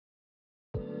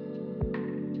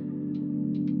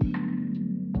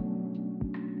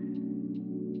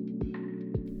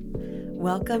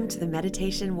Welcome to the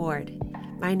Meditation Ward.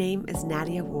 My name is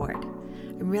Nadia Ward.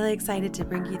 I'm really excited to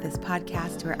bring you this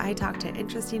podcast where I talk to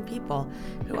interesting people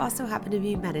who also happen to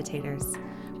be meditators.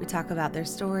 We talk about their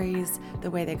stories, the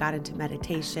way they got into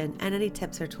meditation, and any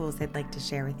tips or tools they'd like to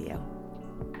share with you.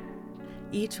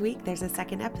 Each week, there's a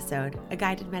second episode, a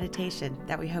guided meditation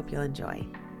that we hope you'll enjoy.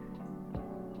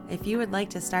 If you would like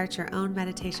to start your own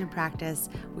meditation practice,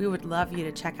 we would love you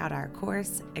to check out our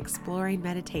course, Exploring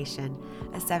Meditation,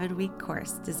 a 7-week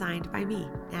course designed by me,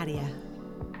 Nadia.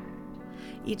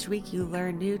 Each week you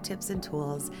learn new tips and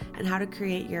tools and how to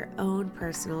create your own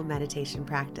personal meditation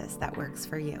practice that works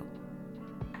for you.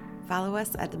 Follow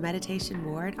us at The Meditation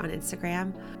Ward on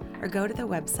Instagram or go to the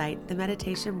website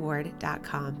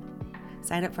themeditationward.com.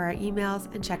 Sign up for our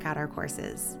emails and check out our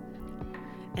courses.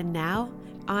 And now,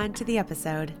 on to the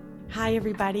episode. Hi,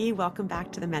 everybody. Welcome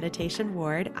back to the Meditation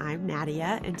Ward. I'm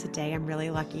Nadia, and today I'm really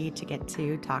lucky to get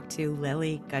to talk to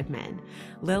Lily Goodman.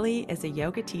 Lily is a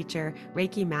yoga teacher,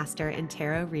 Reiki master, and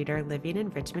tarot reader living in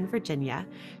Richmond, Virginia.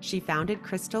 She founded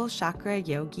Crystal Chakra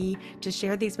Yogi to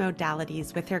share these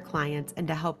modalities with her clients and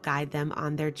to help guide them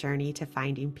on their journey to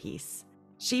finding peace.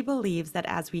 She believes that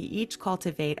as we each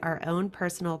cultivate our own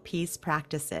personal peace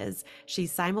practices, she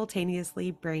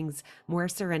simultaneously brings more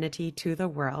serenity to the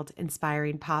world,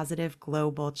 inspiring positive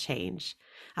global change.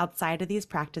 Outside of these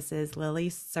practices, Lily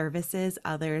services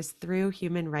others through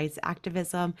human rights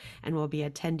activism and will be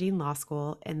attending law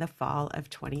school in the fall of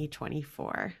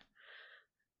 2024.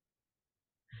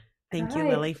 Thank you, Hi,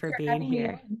 Lily, thanks for for being having me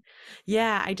here. on.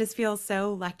 Yeah, I just feel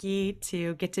so lucky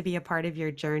to get to be a part of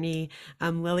your journey.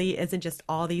 Lily isn't just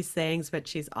all these things, but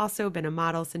she's also been a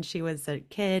model since she was a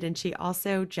kid, and she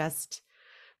also just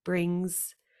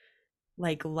brings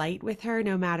like light with her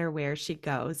no matter where she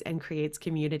goes and creates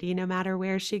community no matter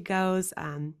where she goes.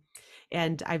 And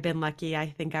I've been lucky. I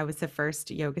think I was the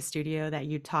first yoga studio that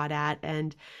you taught at,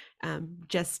 and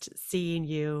just seeing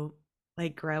you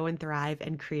like grow and thrive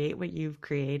and create what you've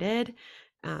created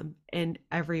in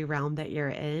every realm that you're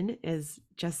in is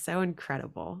just so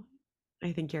incredible.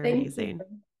 I think you're Thank you. amazing. Oh,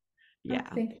 Yeah.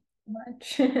 thank you so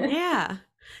much. Yeah.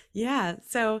 Yeah.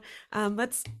 So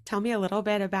let's tell me a little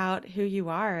bit about who you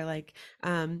are.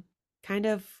 Um, kind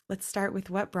of, let's start with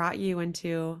what brought you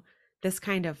into this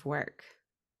kind of work.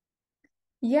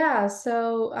 Yeah,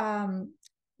 so I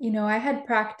had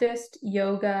practiced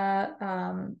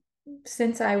yoga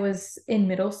since I was in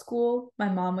middle school. My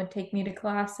mom would take me to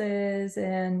classes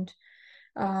and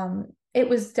it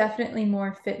was definitely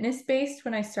more fitness based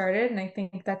when I started, and I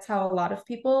think that's how a lot of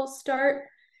people start.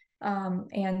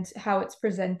 And how it's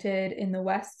presented in the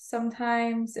West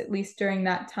sometimes, at least during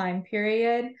that time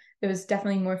period. It was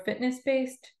definitely more fitness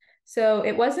based. So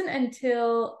it wasn't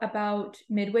until about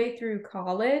midway through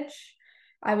college,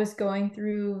 I was going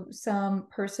through some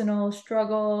personal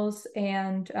struggles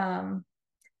and,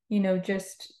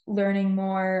 just learning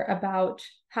more about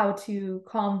how to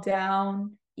calm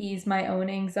down, ease my own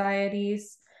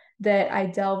anxieties, that I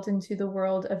delved into the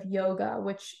world of yoga,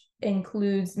 which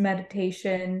includes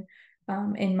meditation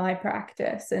in my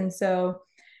practice. And so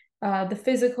the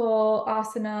physical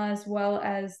asana as well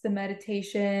as the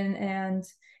meditation and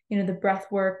the breath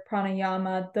work,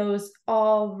 pranayama, those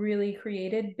all really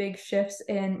created big shifts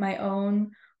in my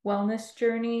own wellness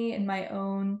journey, in my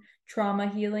own trauma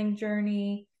healing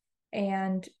journey.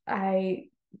 And I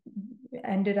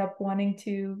ended up wanting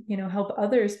to, help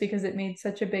others because it made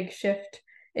such a big shift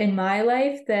in my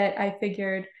life that I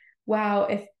figured, wow,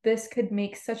 if this could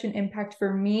make such an impact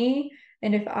for me,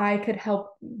 and if I could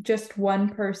help just one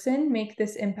person make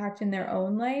this impact in their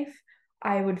own life,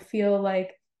 I would feel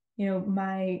like,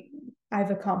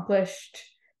 I've accomplished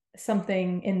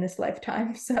something in this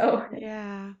lifetime. So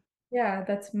Yeah. yeah,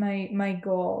 that's my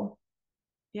goal.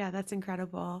 Yeah, that's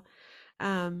incredible.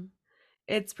 Um,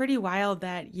 it's pretty wild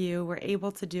that you were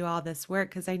able to do all this work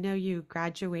because I know you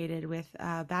graduated with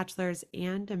a bachelor's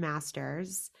and a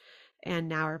master's and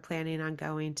now are planning on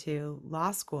going to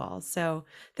law school. So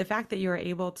the fact that you were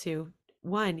able to,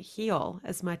 one, heal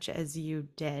as much as you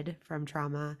did from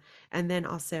trauma, and then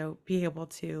also be able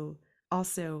to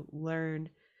also learn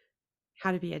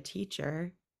how to be a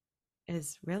teacher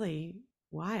is really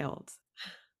wild.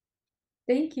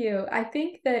 Thank you. I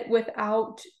think that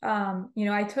without,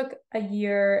 I took a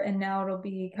year and now it'll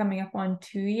be coming up on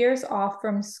 2 years off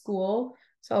from school.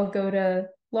 So I'll go to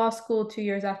law school 2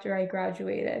 years after I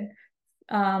graduated.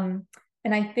 Um,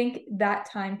 and I think that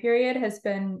time period has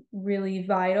been really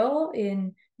vital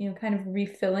in, kind of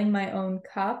refilling my own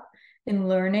cup and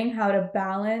learning how to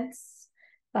balance,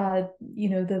 the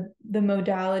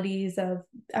modalities of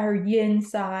our yin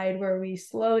side where we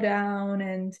slow down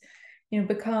and,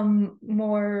 become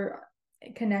more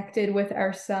connected with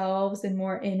ourselves and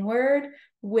more inward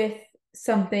with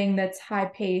something that's high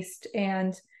paced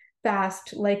and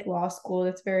fast, like law school.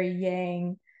 That's very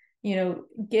yang,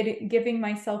 giving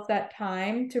myself that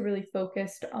time to really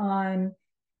focus on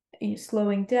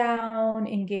slowing down,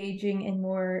 engaging in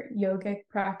more yogic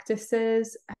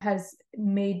practices has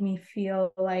made me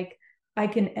feel like I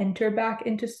can enter back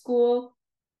into school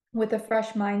with a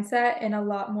fresh mindset and a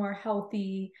lot more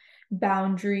healthy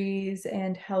boundaries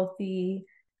and healthy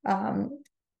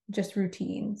just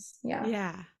routines. Yeah.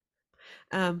 Yeah.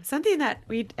 Something that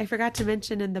I forgot to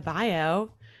mention in the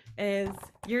bio is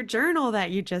your journal that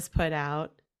you just put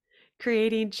out.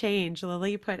 Creating Change.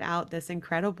 Lily put out this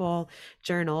incredible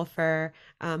journal for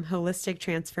holistic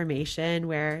transformation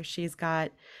where she's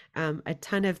got a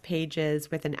ton of pages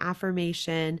with an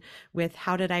affirmation with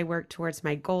how did I work towards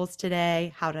my goals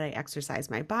today? How did I exercise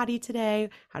my body today?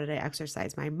 How did I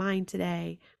exercise my mind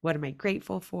today? What am I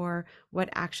grateful for? What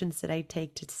actions did I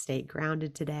take to stay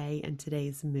grounded today in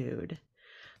today's mood?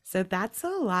 So that's a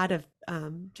lot of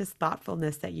just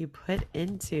thoughtfulness that you put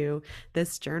into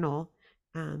this journal.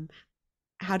 Um,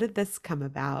 how did this come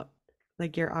about?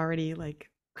 Like you're already like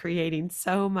creating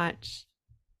so much.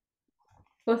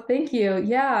 Well, thank you.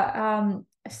 Yeah.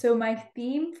 So my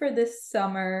theme for this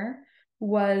summer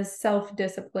was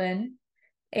self-discipline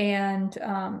and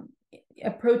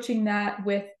approaching that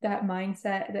with that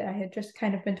mindset that I had just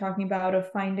kind of been talking about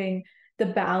of finding the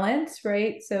balance,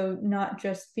 right? So not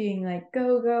just being like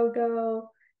go, go, go,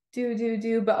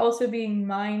 do, but also being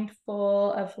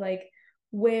mindful of like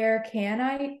where can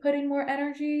I put in more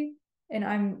energy? And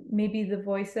I'm maybe the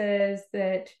voices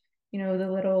that,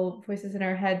 the little voices in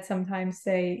our head sometimes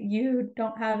say, you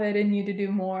don't have it in you to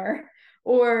do more.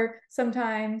 Or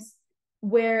sometimes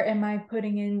where am I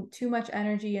putting in too much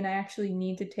energy and I actually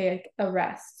need to take a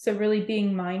rest? So, really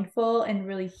being mindful and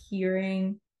really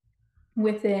hearing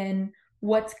within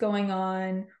what's going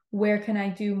on, where can I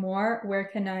do more, where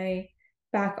can I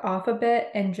back off a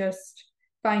bit, and just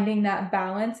finding that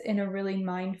balance in a really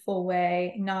mindful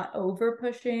way, not over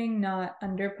pushing, not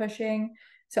under pushing.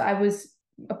 So,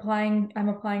 I'm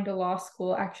applying to law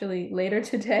school actually later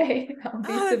today. I'll be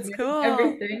Oh, that's submitting cool.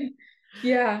 everything.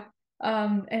 Yeah.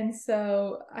 And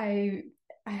so I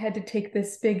had to take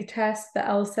this big test, the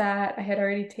LSAT. I had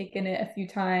already taken it a few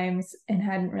times and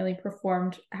hadn't really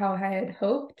performed how I had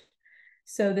hoped.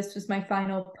 So this was my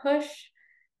final push.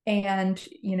 And,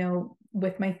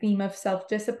 with my theme of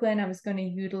self-discipline, I was going to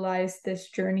utilize this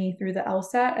journey through the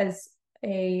LSAT as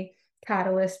a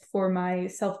catalyst for my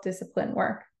self-discipline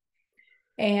work.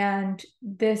 And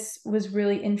this was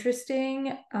really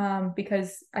interesting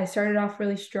because I started off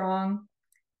really strong.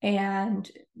 And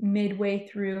midway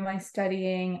through my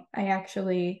studying, I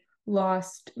actually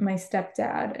lost my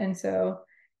stepdad. And so,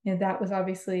 that was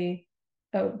obviously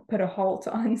put a halt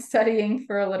on studying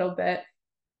for a little bit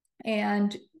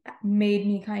and made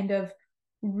me kind of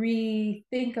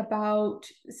rethink about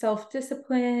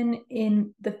self-discipline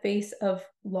in the face of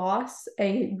loss,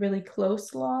 a really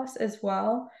close loss as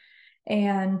well.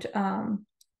 And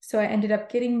so I ended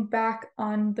up getting back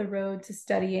on the road to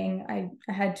studying. I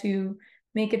had to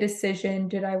make a decision.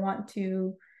 Did I want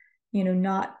to,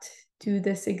 not do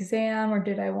this exam, or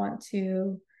did I want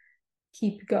to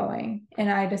keep going? And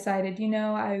I decided,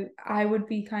 I would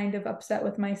be kind of upset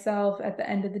with myself at the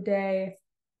end of the day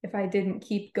if I didn't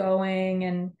keep going.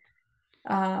 And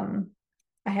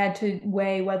I had to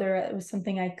weigh whether it was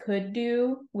something I could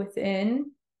do within,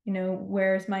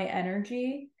 where's my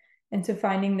energy? And so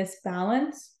finding this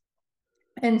balance.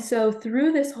 And so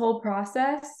through this whole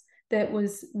process that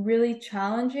was really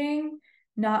challenging,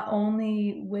 not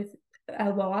only with a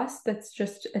loss, that's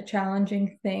just a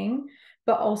challenging thing,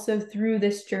 but also through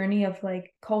this journey of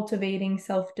like cultivating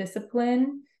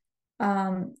self-discipline.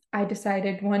 I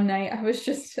decided one night I was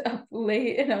just up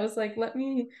late and I was like, let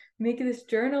me make this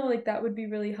journal. Like that would be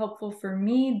really helpful for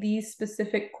me. These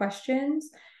specific questions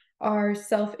are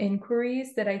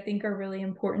self-inquiries that I think are really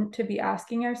important to be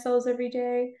asking ourselves every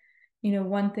day.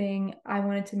 One thing I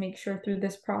wanted to make sure through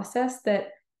this process that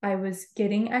I was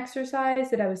getting exercise,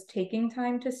 that I was taking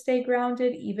time to stay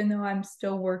grounded, even though I'm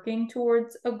still working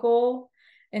towards a goal.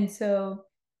 And so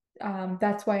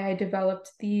that's why I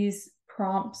developed these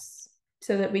prompts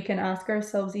so that we can ask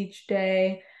ourselves each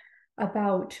day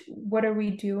about what are we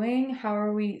doing? How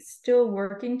are we still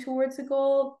working towards a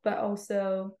goal, but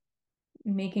also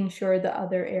making sure the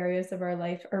other areas of our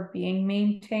life are being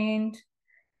maintained.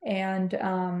 And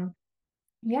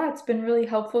yeah, it's been really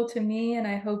helpful to me, and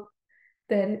I hope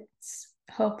that it's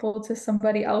helpful to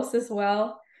somebody else as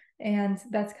well. And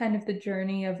that's kind of the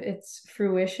journey of its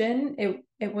fruition.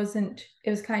 It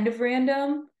was kind of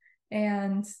random,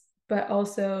 and but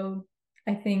also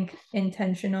I think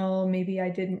intentional. Maybe I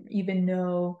didn't even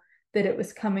know that it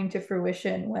was coming to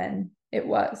fruition when it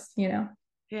was, you know?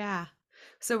 Yeah.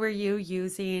 So were you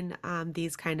using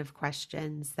these kind of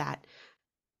questions that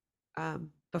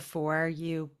before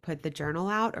you put the journal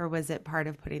out, or was it part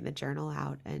of putting the journal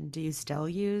out? And do you still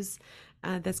use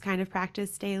this kind of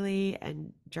practice daily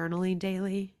and journaling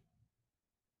daily?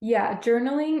 Yeah,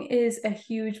 journaling is a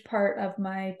huge part of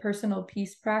my personal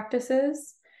peace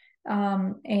practices.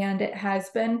 And it has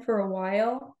been for a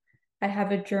while. I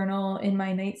have a journal in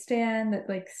my nightstand that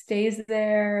like stays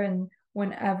there, and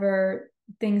whenever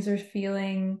things are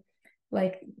feeling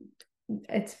like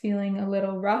it's feeling a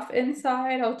little rough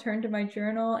inside, I'll turn to my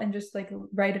journal and just like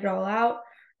write it all out.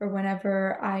 Or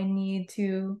whenever I need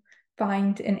to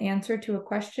find an answer to a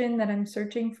question that I'm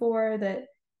searching for that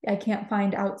I can't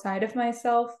find outside of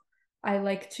myself, I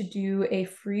like to do a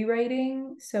free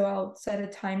writing. So I'll set a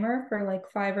timer for like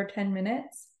 5 or 10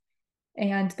 minutes.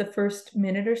 And the first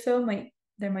minute or so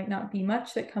there might not be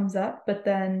much that comes up, but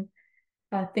then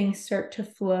things start to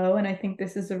flow. And I think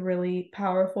this is a really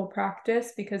powerful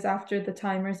practice because after the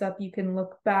timer's up, you can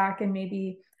look back and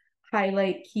maybe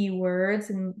highlight keywords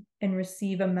and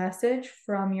receive a message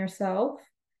from yourself.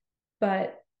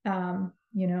 But,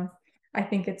 I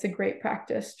think it's a great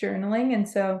practice journaling. And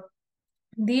so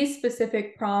these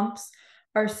specific prompts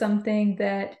are something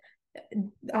that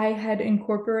I had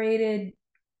incorporated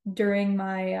during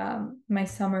my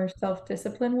summer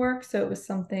self-discipline work. So it was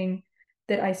something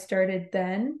that I started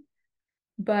then.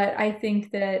 But I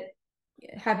think that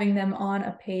having them on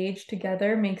a page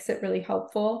together makes it really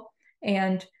helpful.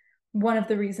 And one of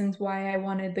the reasons why I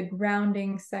wanted the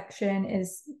grounding section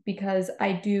is because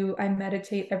I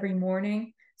meditate every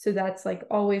morning. So that's like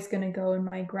always going to go in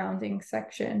my grounding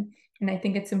section. And I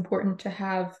think it's important to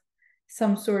have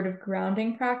some sort of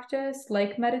grounding practice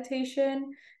like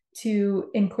meditation to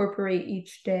incorporate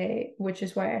each day, which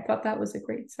is why I thought that was a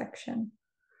great section.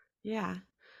 Yeah.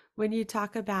 When you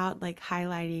talk about like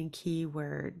highlighting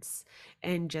keywords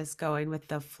and just going with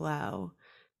the flow,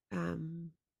 um,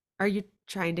 are you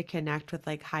trying to connect with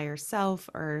like higher self,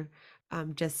 or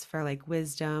just for like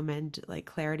wisdom and like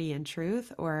clarity and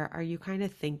truth, or are you kind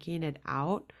of thinking it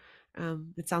out?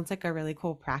 It sounds like a really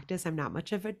cool practice. I'm not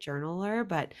much of a journaler,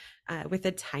 but with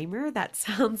a timer, that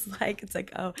sounds like it's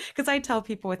like, oh, because I tell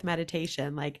people with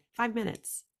meditation, like 5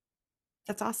 minutes.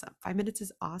 That's awesome. 5 minutes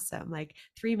is awesome. Like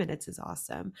 3 minutes is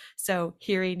awesome. So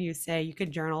hearing you say you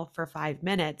can journal for 5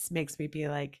 minutes makes me be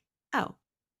like, oh,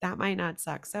 that might not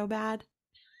suck so bad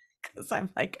because I'm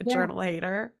like a Yeah. journal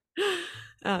hater.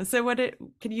 So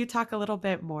can you talk a little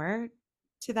bit more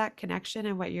to that connection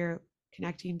and what you're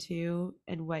connecting to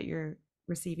and what you're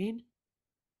receiving?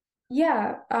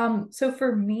 Yeah. So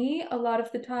for me, a lot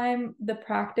of the time, the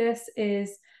practice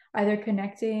is either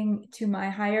connecting to my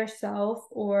higher self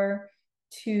or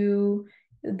to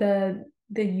the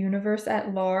universe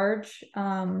at large,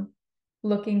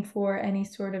 looking for any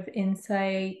sort of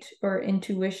insight or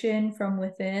intuition from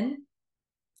within.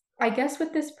 I guess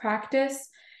with this practice,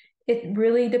 it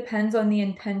really depends on the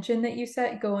intention that you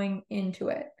set going into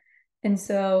it. And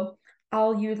so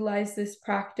I'll utilize this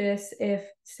practice if,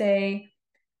 say,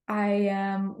 I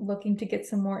am looking to get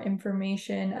some more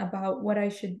information about what I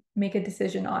should make a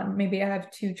decision on. Maybe I have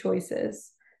two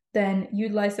choices. Then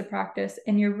utilize the practice,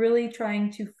 and you're really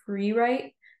trying to free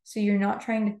write. So you're not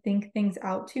trying to think things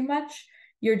out too much.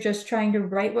 You're just trying to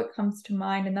write what comes to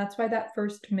mind. And that's why that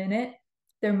first minute,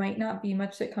 there might not be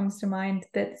much that comes to mind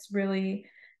that's really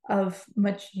of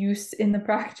much use in the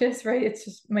practice, right? It's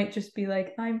just might just be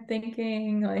like, I'm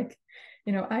thinking, like,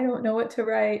 I don't know what to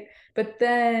write. But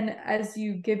then as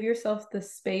you give yourself the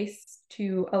space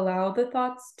to allow the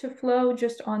thoughts to flow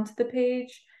just onto the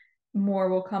page, more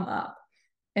will come up.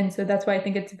 And so that's why I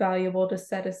think it's valuable to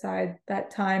set aside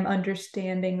that time,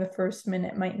 understanding the first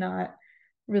minute might not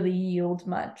really yield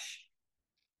much.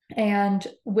 And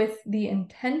with the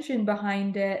intention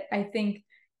behind it, I think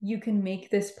you can make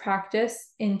this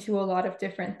practice into a lot of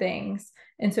different things.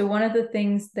 And so, one of the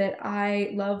things that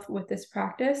I love with this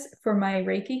practice for my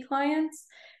Reiki clients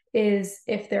is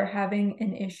if they're having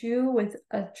an issue with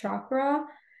a chakra,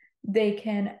 they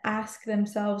can ask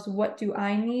themselves, what do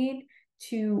I need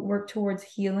to work towards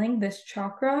healing this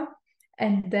chakra?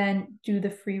 And then do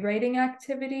the free writing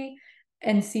activity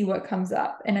and see what comes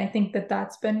up. And I think that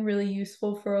that's been really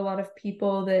useful for a lot of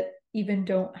people that even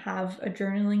don't have a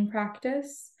journaling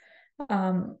practice,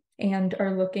 and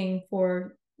are looking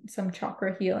for some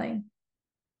chakra healing.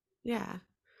 Yeah.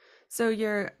 So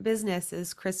your business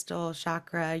is Crystal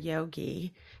Chakra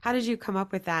Yogi. How did you come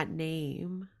up with that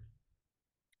name?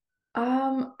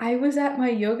 I was at my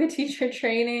yoga teacher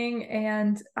training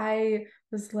and I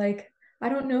was like, I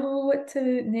don't know what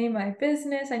to name my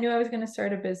business. I knew I was going to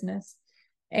start a business.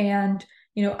 And,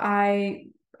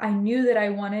 I knew that I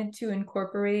wanted to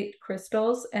incorporate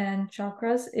crystals and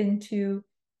chakras into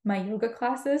my yoga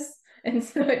classes. And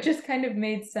so it just kind of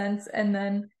made sense. And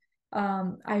then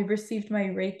I received my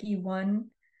Reiki 1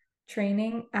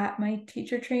 training at my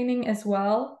teacher training as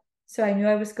well. So I knew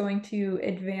I was going to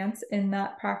advance in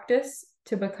that practice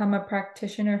to become a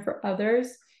practitioner for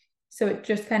others. So it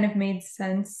just kind of made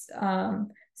sense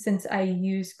since I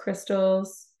use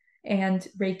crystals and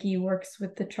Reiki works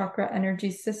with the chakra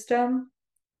energy system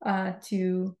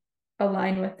to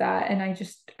align with that. And I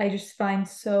just find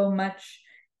so much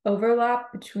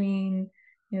overlap between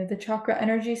the chakra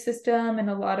energy system and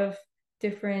a lot of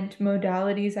different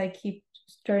modalities I keep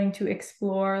starting to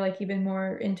explore, like even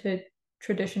more into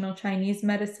traditional Chinese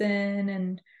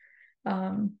medicine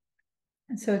um,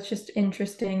 and so it's just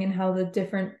interesting in how the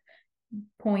different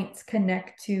points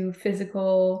connect to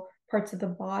physical parts of the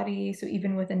body. So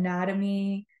even with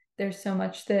anatomy, there's so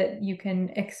much that you can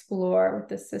explore with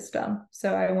the system.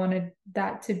 So I wanted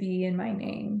that to be in my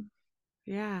name.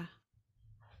 Yeah.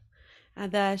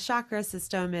 The chakra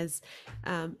system is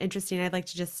interesting. I'd like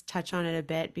to just touch on it a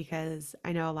bit because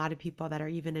I know a lot of people that are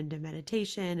even into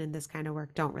meditation and this kind of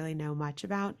work don't really know much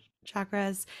about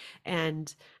chakras.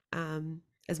 And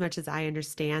as much as I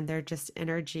understand, they're just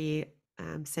energy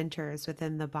centers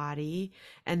within the body.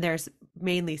 And there's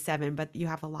mainly seven, but you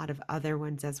have a lot of other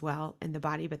ones as well in the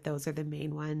body, but those are the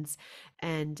main ones.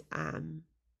 And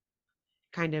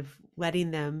kind of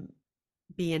letting them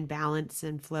be in balance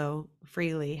and flow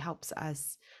freely helps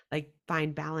us like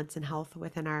find balance and health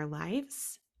within our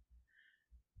lives.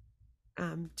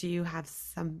 Do you have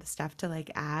some stuff to like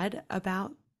add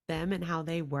about them and how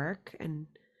they work? And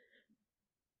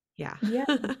yeah. Yeah.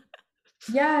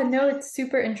 Yeah, no, it's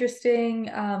super interesting.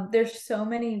 There's so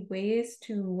many ways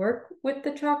to work with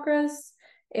the chakras,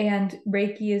 and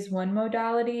Reiki is one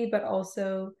modality, but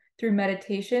also through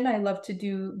meditation, I love to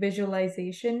do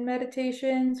visualization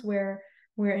meditations where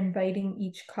we're inviting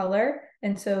each color.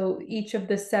 And so each of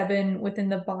the seven within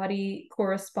the body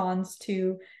corresponds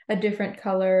to a different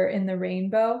color in the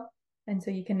rainbow. And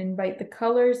so you can invite the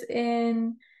colors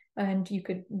in, and you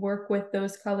could work with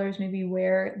those colors, maybe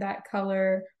wear that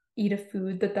color, eat a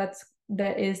food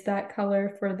that is that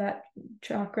color for that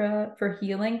chakra for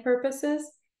healing purposes.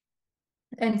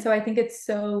 And so I think it's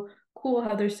so cool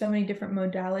how there's so many different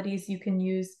modalities you can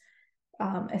use.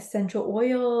 Essential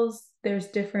oils, there's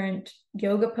different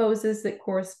yoga poses that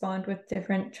correspond with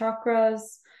different chakras,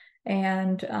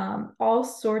 and all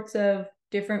sorts of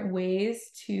different ways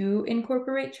to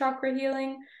incorporate chakra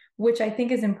healing, which I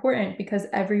think is important because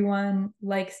everyone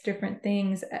likes different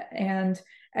things and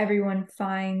everyone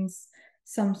finds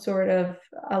some sort of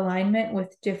alignment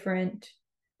with different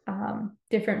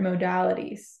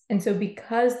modalities. And so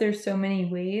because there's so many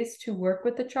ways to work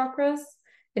with the chakras,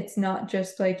 it's not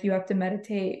just like you have to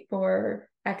meditate for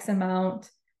X amount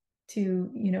to,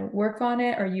 work on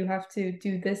it, or you have to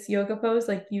do this yoga pose.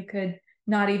 Like you could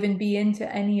not even be into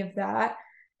any of that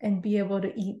and be able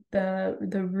to eat the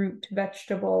root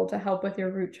vegetable to help with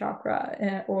your root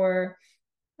chakra, or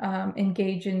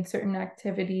engage in certain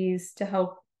activities to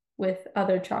help with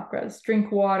other chakras,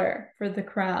 drink water for the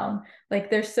crown.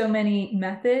 Like there's so many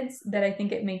methods that I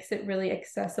think it makes it really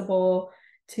accessible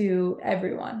to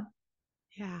everyone.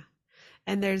 Yeah.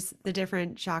 And there's the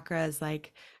different chakras,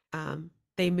 like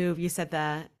they move. You said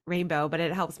the rainbow, but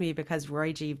it helps me because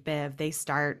Roy G. Biv, they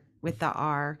start with the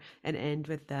R and end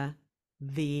with the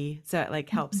V. So it like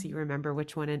helps you remember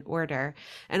which one in order.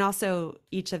 And also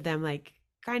each of them, like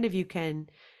kind of you can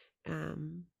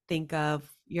think of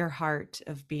your heart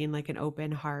of being like an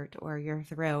open heart, or your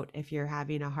throat if you're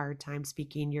having a hard time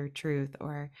speaking your truth,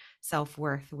 or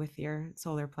self-worth with your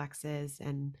solar plexus,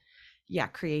 and yeah,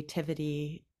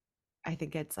 creativity. I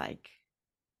think it's like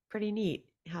pretty neat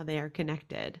how they are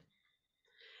connected.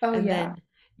 Oh And yeah. then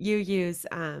you use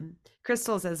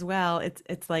crystals as well.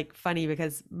 It's like funny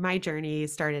because my journey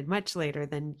started much later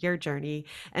than your journey,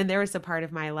 and there was a part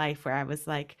of my life where I was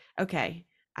like, okay,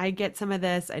 I get some of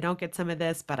this, I don't get some of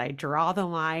this, but I draw the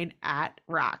line at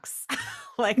rocks.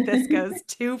 Like this goes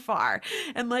too far.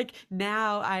 And like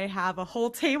now I have a whole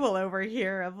table over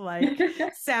here of like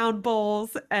sound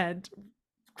bowls and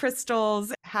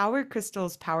crystals. How are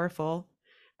crystals powerful?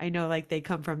 I know like they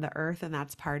come from the earth and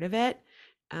that's part of it.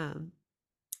 Um,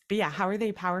 but yeah, how are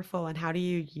they powerful and how do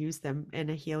you use them in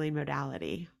a healing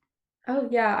modality? Oh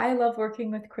yeah, I love working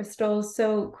with crystals.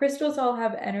 So crystals all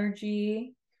have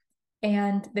energy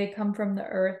and they come from the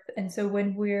earth. And so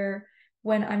when we're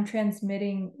when I'm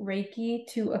transmitting Reiki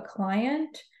to a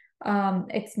client,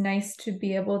 it's nice to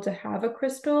be able to have a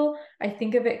crystal. I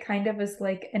think of it kind of as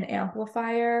like an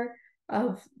amplifier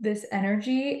of this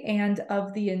energy and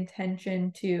of the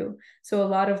intention too. So a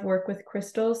lot of work with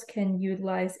crystals can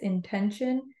utilize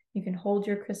intention. You can hold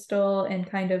your crystal and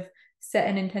kind of set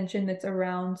an intention that's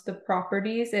around the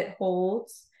properties it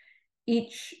holds.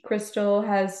 Each crystal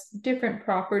has different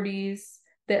properties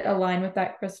that align with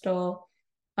that crystal.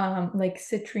 Like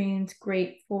citrine's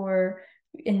great for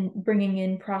in bringing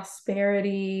in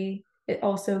prosperity. It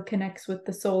also connects with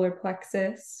the solar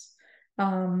plexus.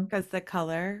 Um, Because the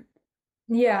color,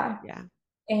 yeah, yeah.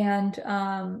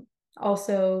 and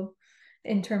also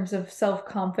in terms of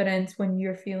self-confidence, when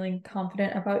you're feeling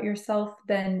confident about yourself,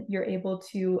 then you're able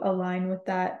to align with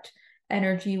that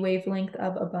energy wavelength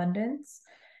of abundance.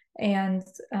 And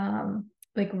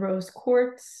like rose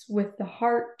quartz with the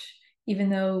heart, even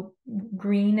though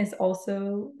green is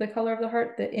also the color of the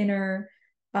heart, the inner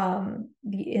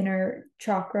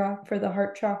chakra for the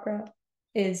heart chakra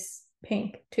is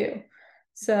pink too.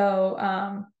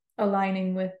 So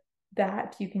aligning with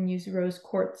that, you can use rose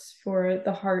quartz for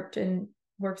the heart and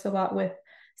works a lot with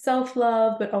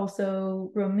self-love, but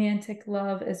also romantic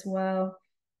love as well.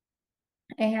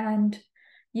 And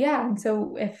yeah, and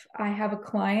so if I have a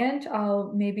client,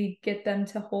 I'll maybe get them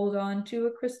to hold on to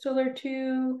a crystal or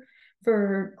two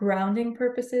for grounding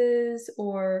purposes,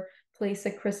 or place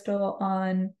a crystal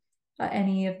on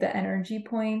any of the energy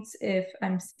points if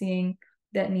I'm seeing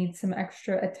that needs some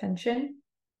extra attention.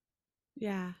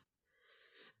 Yeah.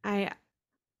 I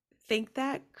think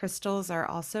that crystals are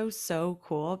also so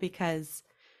cool because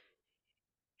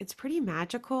it's pretty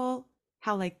magical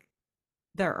how like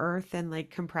the earth and like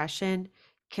compression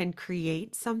can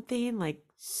create something like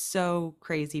so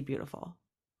crazy beautiful.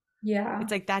 It's Yeah,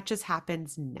 like that just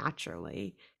happens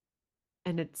naturally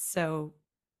and it's so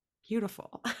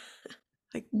beautiful.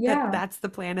 Like yeah. that's the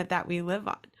planet that we live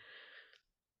on.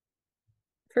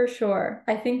 For sure.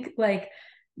 I think like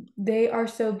they are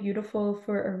so beautiful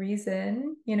for a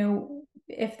reason. You know,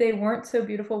 if they weren't so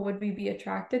beautiful, would we be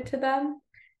attracted to them?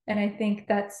 And I think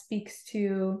that speaks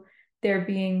to there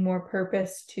being more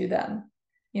purpose to them.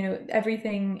 You know,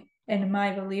 everything, in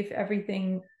my belief,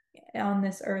 everything on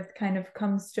this earth kind of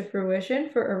comes to fruition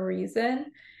for a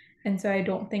reason. And so I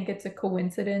don't think it's a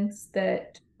coincidence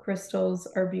that crystals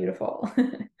are beautiful.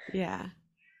 Yeah.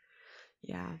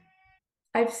 Yeah.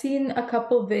 I've seen a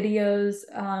couple videos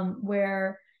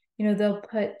where, you know, they'll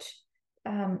put,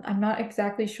 I'm not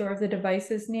exactly sure of the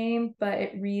device's name, but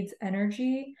it reads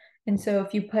energy. And so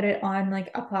if you put it on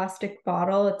like a plastic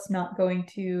bottle, it's not going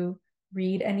to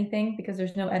read anything because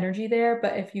there's no energy there.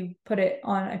 But if you put it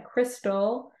on a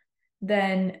crystal,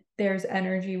 then there's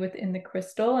energy within the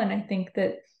crystal. And I think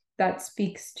that that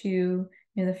speaks to, you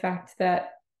know, the fact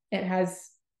that it has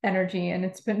energy and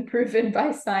it's been proven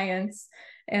by science.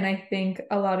 And I think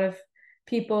a lot of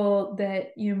people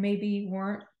that, you know, maybe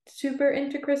weren't super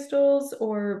into crystals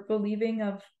or believing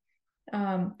of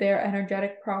their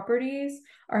energetic properties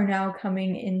are now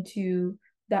coming into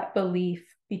that belief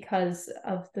because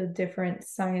of the different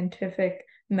scientific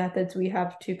methods we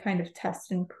have to kind of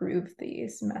test and prove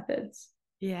these methods.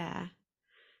 Yeah.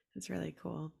 It's really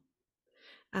cool.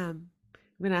 I'm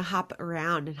going to hop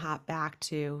around and hop back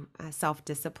to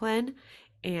self-discipline.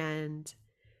 And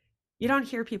you don't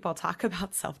hear people talk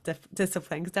about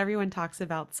self-discipline because everyone talks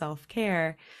about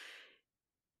self-care.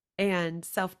 And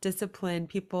self-discipline,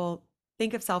 people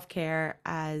think of self-care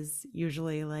as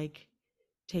usually like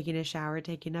taking a shower,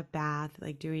 taking a bath,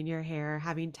 like doing your hair,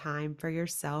 having time for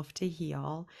yourself to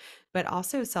heal. But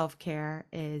also self-care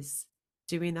is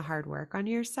doing the hard work on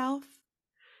yourself.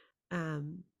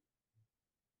 Um,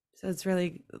 so it's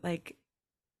really like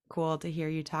cool to hear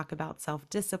you talk about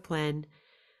self-discipline.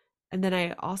 And then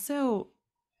I also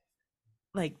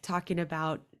like talking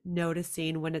about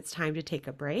noticing when it's time to take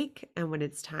a break and when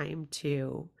it's time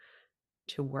to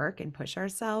work and push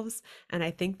ourselves. And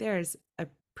I think there's a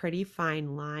pretty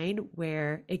fine line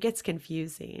where it gets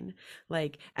confusing.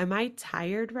 Like, am I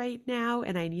tired right now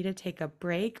and I need to take a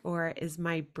break, or is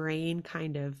my brain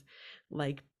kind of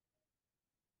like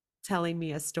telling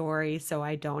me a story so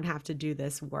I don't have to do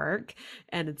this work?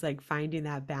 And it's like finding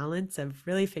that balance of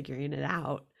really figuring it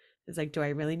out. It's like, do I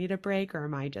really need a break, or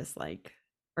am I just like,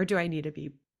 or do I need to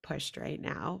be pushed right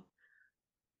now?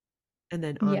 And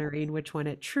then Yeah. honoring which one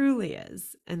it truly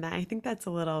is. And I think that's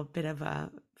a little bit of a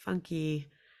funky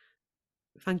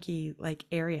like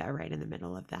area right in the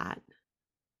middle of that.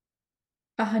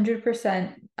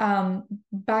 100%.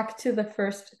 Back to the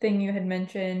first thing you had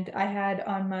mentioned, I had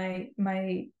on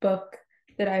my book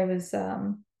that I was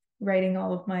writing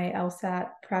all of my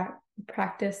LSAT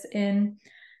practice in.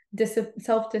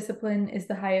 Self-discipline is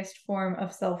the highest form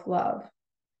of self-love.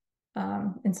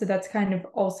 And so that's kind of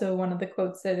also one of the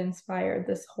quotes that inspired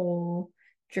this whole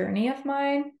journey of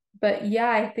mine. But yeah,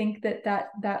 I think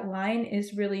that line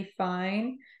is really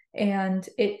fine. And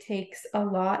it takes a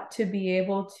lot to be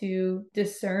able to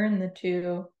discern the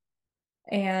two.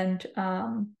 And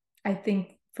I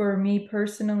think for me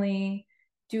personally,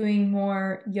 doing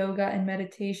more yoga and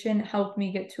meditation helped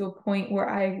me get to a point where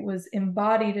I was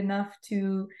embodied enough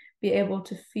to be able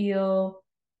to feel,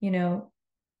 you know,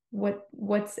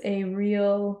 what's a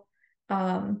real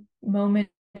moment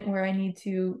where I need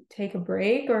to take a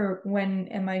break, or when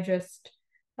am I just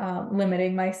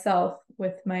limiting myself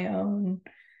with my own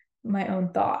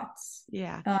thoughts.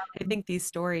 Yeah. Um, I think these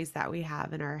stories that we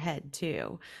have in our head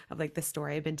too, of like the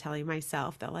story I've been telling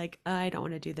myself that like, I don't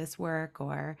want to do this work,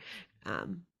 or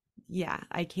um, yeah,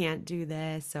 I can't do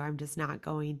this, so I'm just not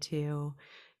going to.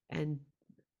 And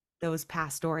those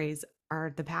past stories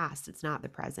are the past, it's not the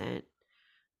present.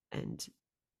 And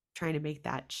trying to make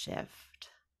that shift.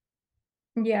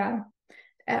 yeah.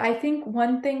 I think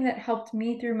one thing that helped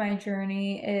me through my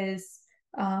journey is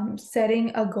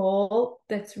setting a goal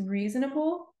that's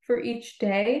reasonable for each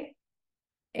day.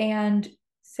 And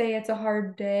say it's a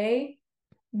hard day,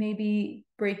 maybe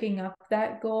breaking up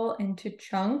that goal into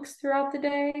chunks throughout the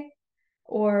day.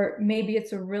 Or maybe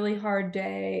it's a really hard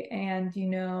day and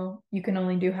you can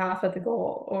only do half of the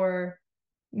goal, or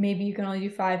maybe you can only do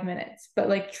 5 minutes, but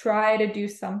like try to do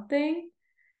something,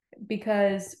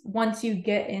 because once you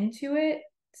get into it,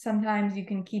 sometimes you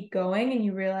can keep going and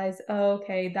you realize, oh,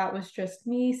 okay, that was just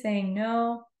me saying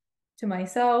no to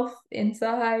myself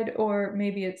inside, or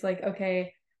maybe it's like,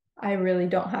 okay, I really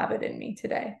don't have it in me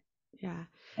today. Yeah.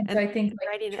 And so And I think like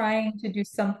writing it, trying to do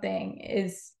something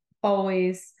is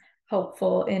always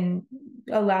helpful in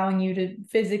allowing you to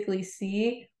physically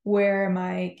see where am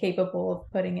I capable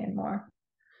of putting in more.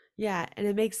 yeah. And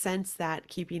it makes sense that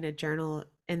keeping a journal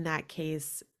in that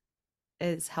case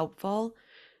is helpful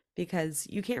because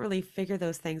you can't really figure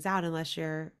those things out unless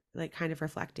you're like kind of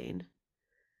reflecting.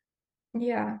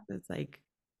 Yeah. It's like,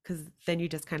 because then you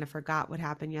just kind of forgot what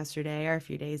happened yesterday or a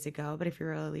few days ago. But if you're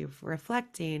really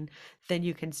reflecting, then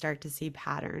you can start to see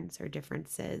patterns or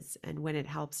differences and when it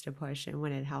helps to push and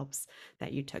when it helps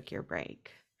that you took your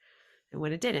break and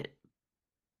when it didn't.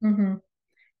 Mm-hmm.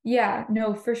 Yeah,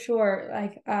 no, for sure.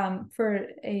 Like, for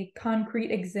a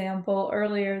concrete example,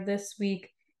 earlier this week,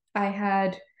 I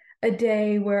had a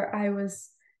day where I was,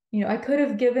 I could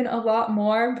have given a lot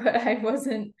more, but I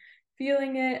wasn't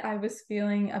feeling it. I was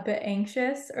feeling a bit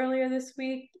anxious earlier this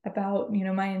week about,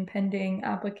 my impending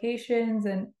applications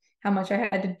and how much I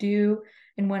had to do.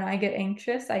 And when I get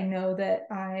anxious, I know that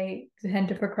I tend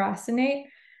to procrastinate.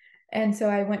 And so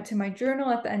I went to my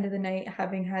journal at the end of the night,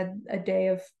 having had a day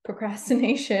of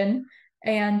procrastination,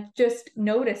 and just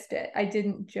noticed it. I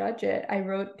didn't judge it. I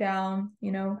wrote down,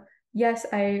 yes,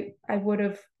 I would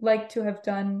have liked to have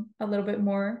done a little bit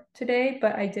more today,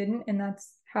 but I didn't. And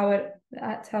that's how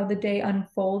the day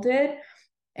unfolded.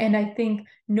 And I think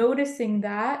noticing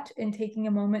that and taking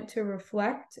a moment to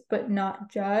reflect but not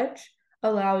judge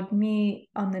allowed me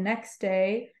on the next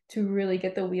day to really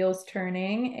get the wheels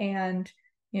turning and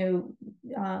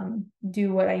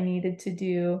do what I needed to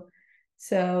do.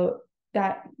 So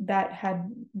that had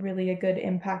really a good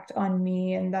impact on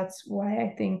me, and that's why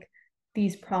I think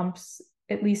these prompts,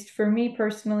 at least for me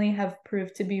personally, have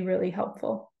proved to be really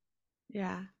helpful.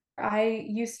 Yeah. I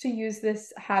used to use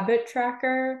this habit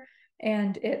tracker,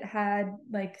 and it had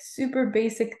like super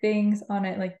basic things on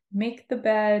it, like make the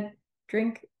bed,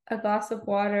 drink a glass of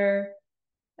water,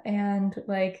 and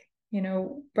like,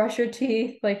 brush your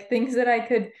teeth, like things that I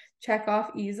could check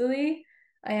off easily.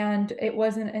 And it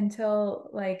wasn't until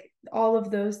like all of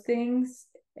those things,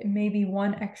 maybe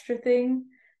one extra thing,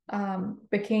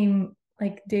 became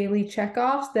like daily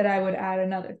checkoffs, that I would add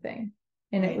another thing.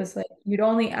 And it Right. was like you'd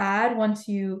only add once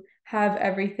you have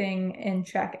everything in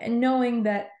check, and knowing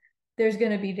that there's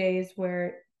going to be days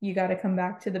where you got to come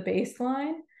back to the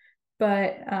baseline.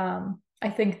 But I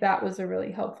think that was a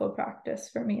really helpful practice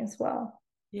for me as well.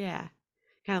 Yeah.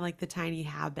 Kind of like the tiny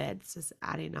habits, just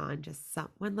adding on just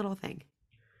one little thing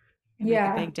can make a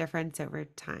Yeah, big difference over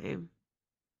time.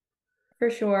 for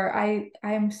sure. I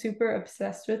am super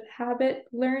obsessed with habit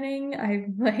learning. I've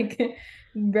like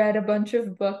read a bunch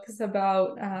of books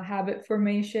about habit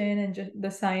formation and just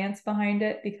the science behind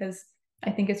it, because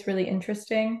I think it's really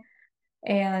interesting.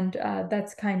 And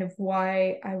that's kind of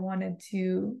why I wanted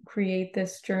to create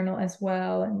this journal as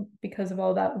well. And because of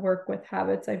all that work with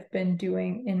habits I've been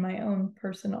doing in my own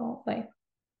personal life.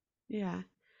 Yeah.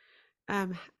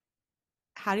 Um,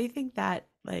 how do you think that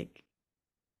like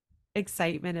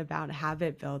excitement about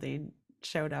habit building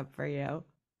showed up for you?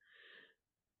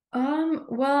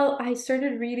 Well, I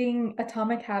started reading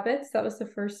Atomic Habits. That was the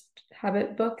first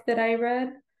habit book that I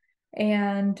read.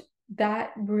 And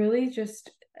that really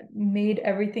just made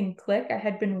everything click. I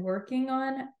had been working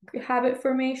on habit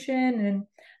formation, and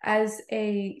as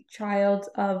a child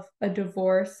of a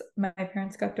divorce, my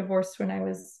parents got divorced when I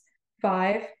was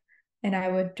 5, and I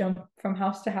would jump from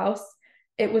house to house.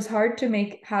 It was hard to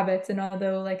make habits, and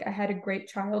although like I had a great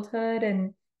childhood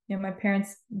and my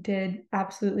parents did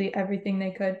absolutely everything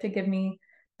they could to give me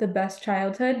the best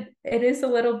childhood, it is a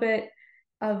little bit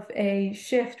of a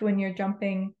shift when you're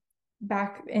jumping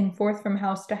back and forth from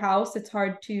house to house. It's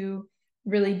hard to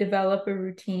really develop a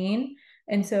routine.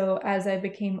 And so as I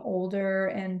became older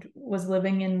and was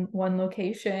living in one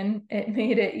location, it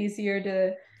made it easier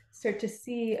to start to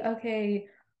see, okay,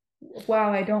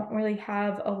 wow, I don't really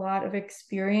have a lot of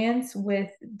experience with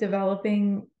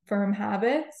developing firm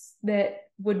habits that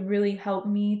would really help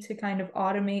me to kind of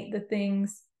automate the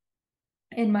things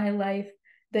in my life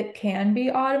that can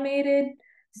be automated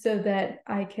so that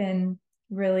I can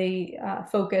really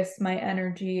focus my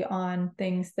energy on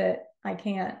things that I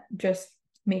can't just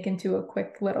make into a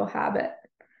quick little habit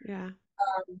Yeah.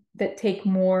 that take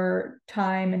more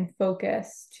time and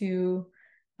focus to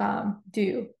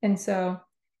do. And so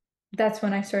that's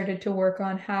when I started to work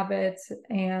on habits.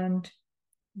 And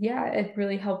yeah, it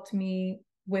really helped me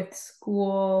with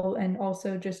school and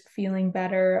also just feeling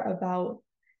better about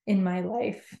in my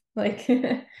life. Like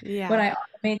when Yeah. I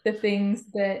automate the things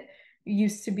that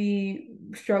used to be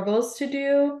struggles to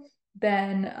do,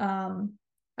 then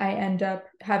I end up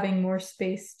having more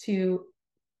space to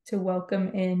welcome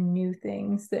in new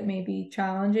things that may be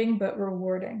challenging but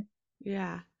rewarding.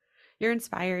 Yeah. You're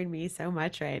inspiring me so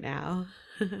much right now.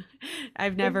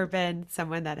 I've never been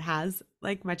someone that has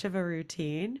like much of a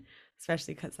routine,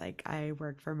 especially because like I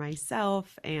work for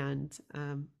myself and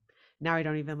now I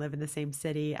don't even live in the same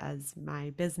city as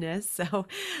my business. So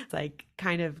it's like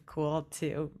kind of cool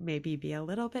to maybe be a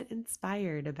little bit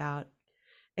inspired about.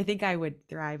 I think I would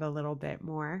thrive a little bit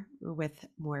more with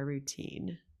more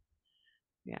routine.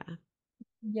 Yeah.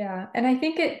 Yeah, and I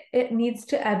think it needs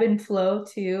to ebb and flow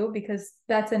too, because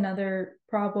that's another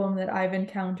problem that I've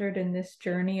encountered in this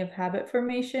journey of habit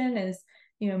formation is,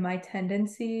 my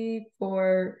tendency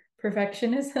for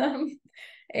perfectionism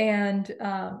and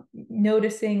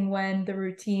noticing when the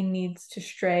routine needs to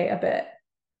stray a bit.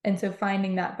 And so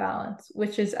finding that balance,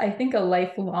 which is, I think, a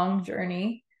lifelong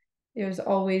journey. There's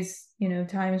always,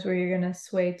 times where you're going to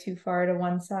sway too far to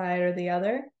one side or the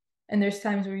other. And there's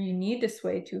times where you need to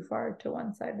sway too far to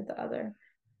one side or the other.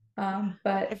 Yeah. I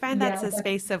But find yeah, that's a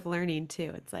space of learning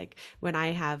too. It's like when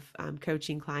I have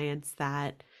coaching clients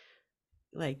that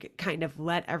like kind of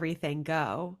let everything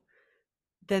go,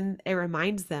 then it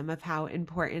reminds them of how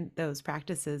important those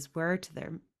practices were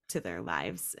to their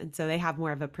lives. And so they have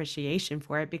more of appreciation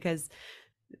for it because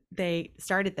they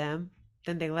started them,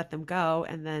 then they let them go,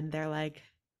 and then they're like,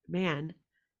 man,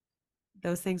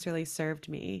 those things really served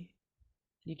me.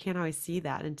 You can't always see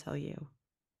that until you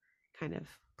kind of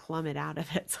plummet out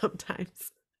of it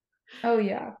sometimes. oh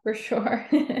yeah, for sure.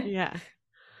 Yeah.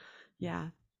 Yeah.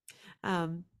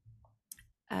 Um,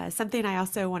 something I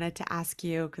also wanted to ask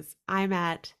you because I'm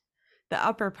at the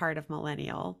upper part of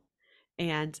millennial,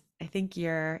 and I think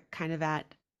you're kind of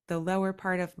at the lower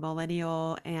part of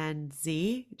millennial and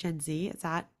Z, Gen Z. Is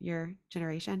that your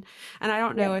generation? And I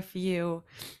don't Yeah. know if you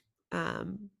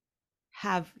um,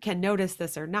 have can notice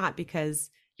this or not because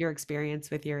your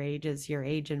experience with your age is your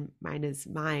age and mine is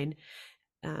mine.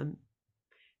 Um,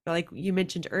 but like you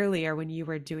mentioned earlier, when you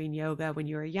were doing yoga when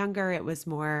you were younger, it was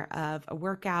more of a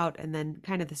workout, and then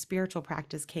kind of the spiritual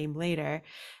practice came later.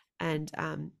 And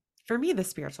for me, the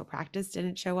spiritual practice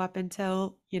didn't show up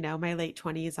until, my late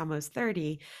 20s, almost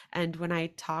 30. And when I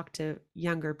talk to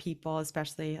younger people,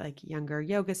 especially like younger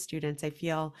yoga students, I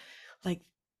feel like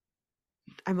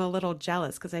I'm a little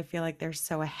jealous because I feel like they're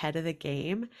so ahead of the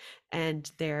game and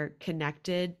they're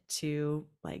connected to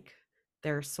like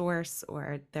their source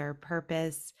or their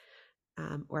purpose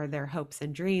or their hopes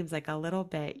and dreams like a little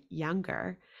bit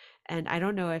younger. And I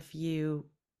don't know if you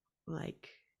like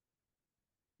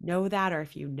know that or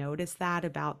if you notice that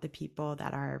about the people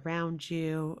that are around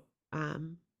you.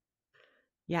 Um,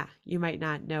 yeah, you might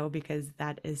not know because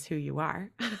that is who you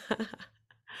are.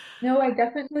 No, I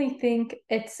definitely think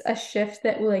it's a shift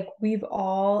that like we've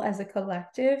all as a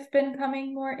collective been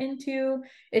coming more into.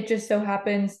 It just so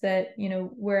happens that,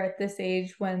 we're at this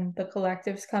age when the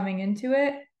collective's coming into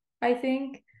it, I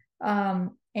think.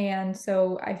 And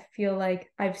so I feel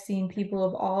like I've seen people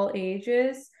of all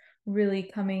ages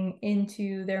really coming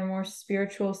into their more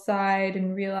spiritual side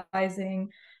and realizing,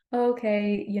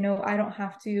 okay, I don't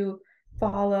have to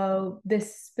follow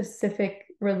this specific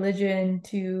religion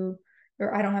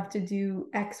or I don't have to do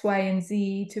X, Y, and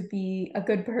Z to be a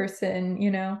good person,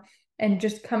 and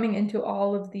just coming into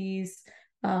all of these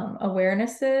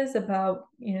awarenesses about,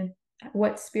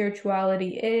 what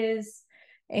spirituality is.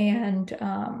 And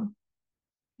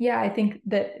yeah, I think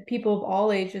that people of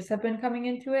all ages have been coming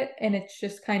into it, and it's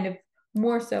just kind of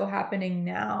more so happening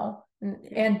now. Yeah.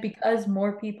 And because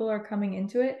more people are coming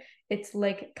into it, it's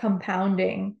like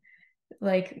compounding.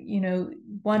 Like,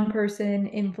 one person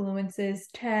influences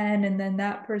 10, and then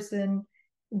that person,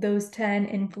 those 10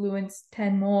 influence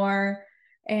 10 more.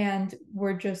 And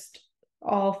we're just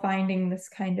all finding this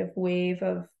kind of wave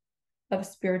of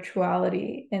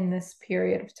spirituality in this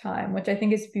period of time, which I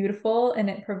think is beautiful. And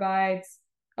it provides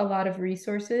a lot of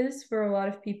resources for a lot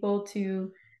of people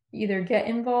to either get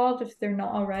involved if they're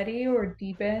not already or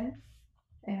deepen.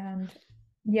 And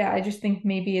yeah, I just think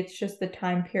maybe it's just the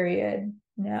time period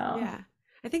now. Yeah.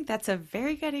 I think that's a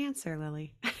very good answer,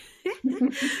 Lily.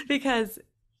 Because,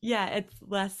 yeah, it's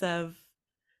less of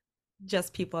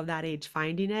just people of that age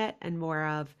finding it and more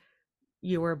of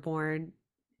you were born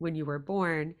when you were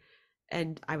born,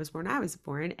 and I was born, I was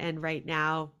born. And right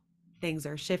now, things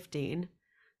are shifting.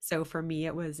 So for me,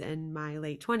 it was in my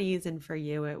late 20s, and for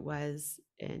you, it was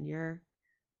in your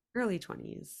early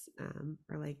 20s.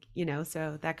 Or like,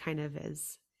 so that kind of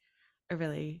is a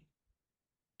really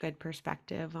good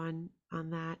perspective on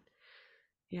that.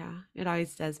 Yeah, it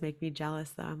always does make me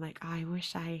jealous though. I'm like, oh, I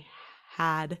wish I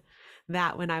had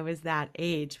that when I was that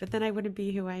age, but then I wouldn't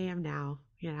be who I am now.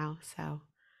 So,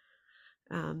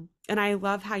 and I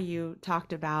love how you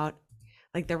talked about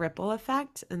like the ripple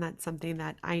effect. And that's something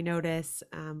that I notice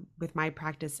with my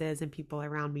practices and people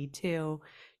around me too,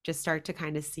 just start to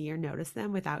kind of see or notice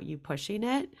them without you pushing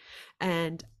it.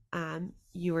 And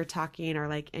you were talking, or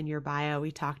like in your bio,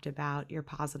 we talked about your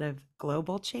positive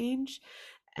global change.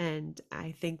 And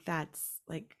I think that's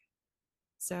like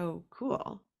so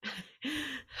cool.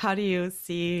 How do you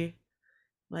see,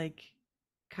 like,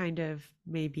 kind of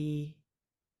maybe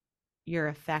your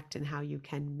effect and how you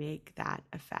can make that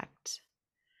effect?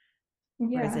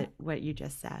 Or is Yeah. it what you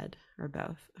just said, or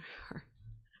both?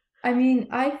 I mean,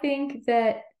 I think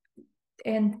that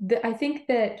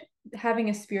having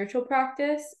a spiritual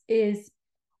practice is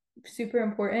super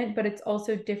important, but it's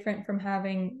also different from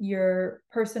having your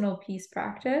personal peace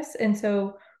practice. And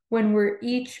so when we're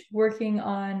each working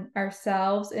on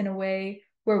ourselves in a way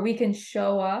where we can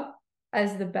show up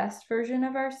as the best version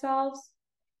of ourselves,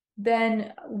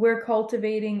 then we're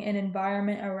cultivating an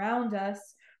environment around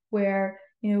us where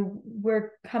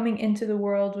we're coming into the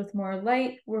world with more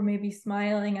light. We're maybe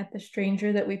smiling at the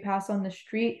stranger that we pass on the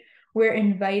street. We're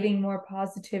inviting more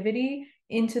positivity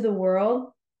into the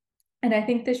world. And I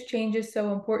think this change is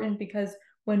so important because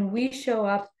when we show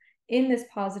up in this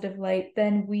positive light,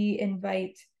 then we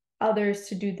invite others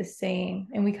to do the same.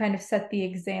 And we kind of set the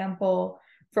example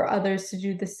for others to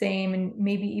do the same, and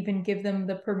maybe even give them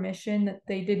the permission that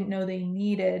they didn't know they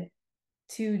needed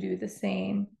to do the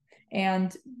same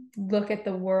and look at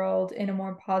the world in a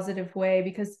more positive way,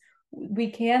 because we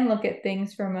can look at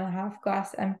things from a half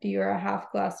glass empty or a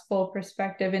half glass full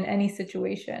perspective in any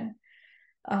situation.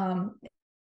 Um,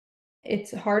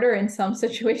 it's harder in some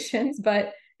situations,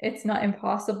 but it's not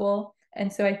impossible.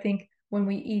 And so I think when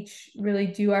we each really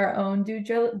do our own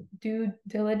due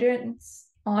diligence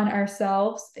on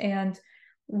ourselves and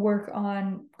work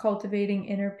on cultivating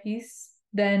inner peace,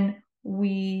 then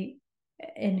we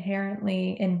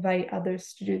inherently invite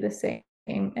others to do the same.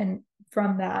 And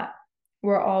from that,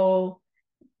 we're all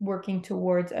working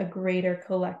towards a greater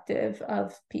collective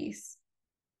of peace.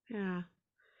 Yeah.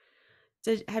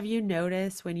 Have you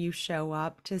noticed when you show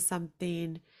up to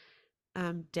something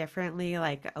differently,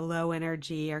 like a low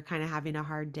energy or kind of having a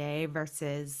hard day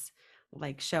versus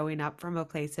like showing up from a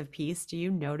place of peace? Do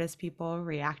you notice people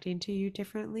reacting to you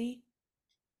differently?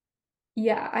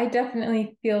 Yeah, I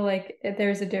definitely feel like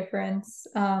there's a difference.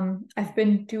 I've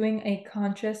been doing a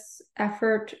conscious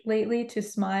effort lately to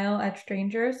smile at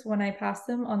strangers when I pass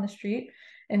them on the street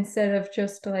instead of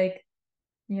just like,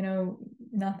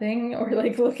 nothing or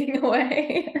like looking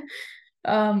away.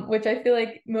 Which I feel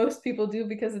like most people do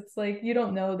because it's like you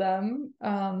don't know them.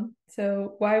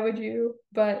 So why would you?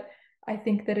 But I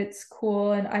think that it's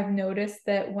cool. And I've noticed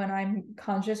that when I'm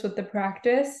conscious with the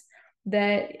practice,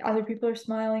 that other people are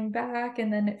smiling back.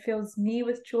 And then it fills me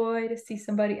with joy to see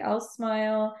somebody else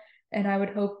smile. And I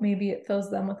would hope maybe it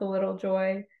fills them with a little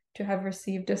joy to have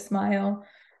received a smile.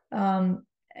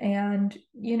 And,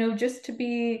 just to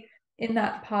be in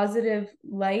that positive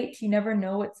light, you never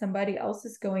know what somebody else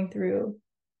is going through.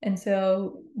 And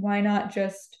so why not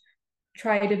just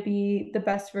try to be the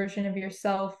best version of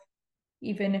yourself,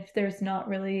 even if there's not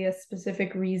really a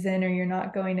specific reason or you're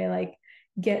not going to like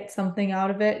get something out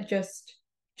of it, just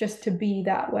to be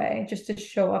that way, just to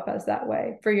show up as that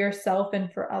way for yourself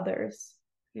and for others.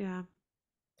 Yeah.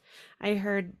 I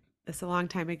heard this a long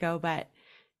time ago, but,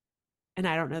 and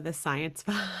I don't know the science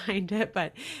behind it,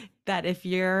 but that if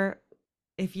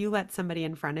you let somebody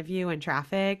in front of you in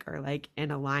traffic or like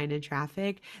in a line in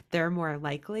traffic, they're more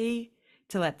likely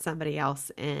to let somebody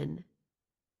else in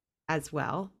as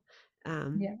well.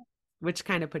 Um, Yeah. which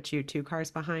kind of puts you two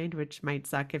cars behind, which might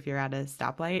suck if you're at a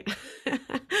stoplight.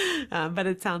 But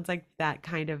it sounds like that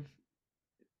kind of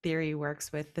theory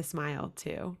works with the smile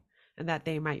too, and that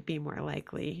they might be more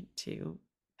likely to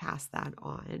pass that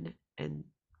on and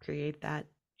create that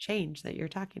change that you're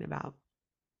talking about.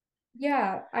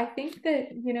 Yeah, I think that,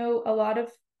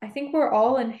 I think we're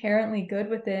all inherently good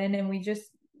within, and we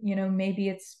just, maybe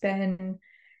it's been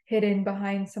hidden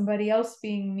behind somebody else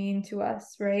being mean to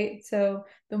us, right? So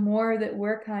the more that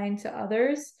we're kind to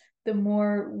others, the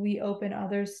more we open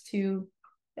others to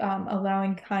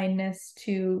allowing kindness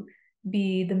to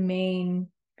be the main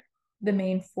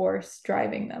force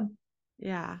driving them.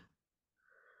 Yeah.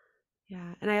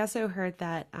 Yeah. And I also heard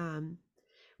that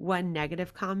one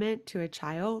negative comment to a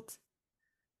child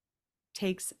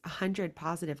takes 100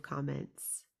 positive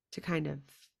comments to kind of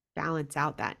balance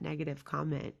out that negative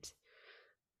comment,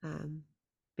 um,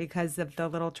 because of the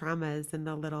little traumas and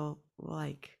the little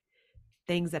like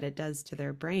things that it does to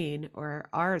their brain or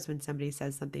ours when somebody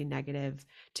says something negative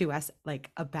to us, like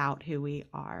about who we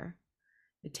are.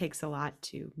 It takes a lot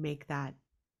to make that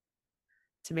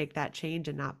change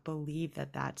and not believe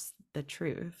that that's the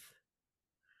truth.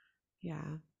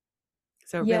 Yeah.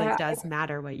 So it really Yeah. does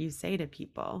matter what you say to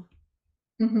people.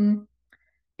 Mhm.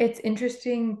 It's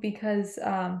interesting because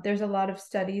there's a lot of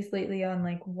studies lately on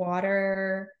like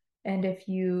water, and if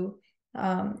you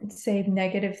say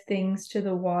negative things to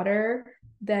the water,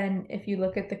 then if you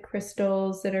look at the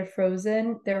crystals that are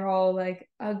frozen, they're all like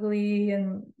ugly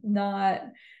and not,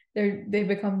 they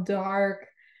become dark.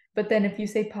 But then if you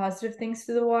say positive things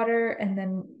to the water and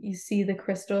then you see the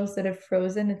crystals that have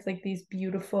frozen, it's like these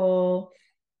beautiful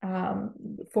um,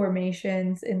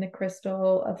 formations in the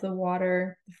crystal of the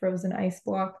water, the frozen ice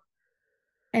block.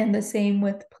 And the same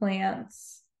with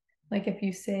plants. Like if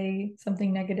you say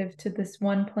something negative to this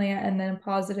one plant and then a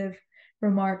positive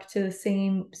remark to the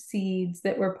same seeds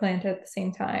that were planted at the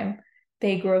same time,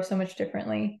 they grow so much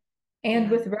differently. And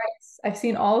Yeah. with rice, I've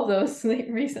seen all of those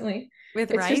recently.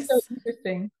 With It's just so rice.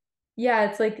 interesting. Yeah,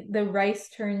 it's like the rice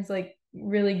turns like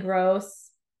really gross.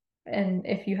 And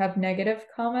if you have negative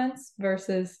comments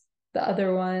versus the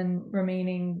other one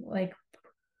remaining like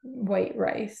white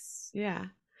rice, Yeah.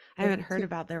 I like haven't the heard two.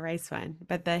 about the rice one,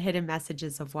 but the Hidden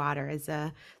Messages of Water is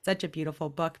a such a beautiful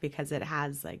book because it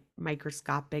has like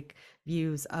microscopic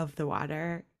views of the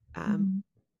water, um,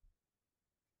 Mhm.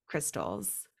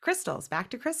 crystals, back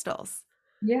to crystals.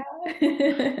 Yeah.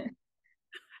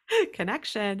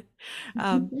 Connection.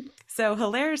 So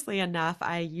hilariously enough,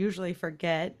 I usually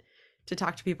forget to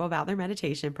talk to people about their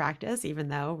meditation practice, even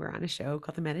though we're on a show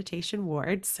called The Meditation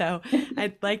Ward. So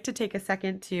I'd like to take a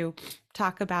second to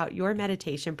talk about your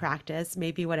meditation practice,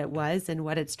 maybe what it was and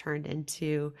what it's turned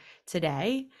into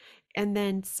today, and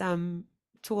then some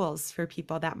tools for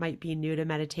people that might be new to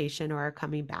meditation or are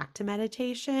coming back to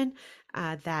meditation,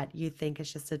 that you think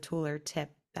is just a tool or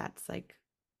tip that's like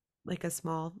a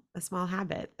small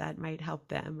habit that might help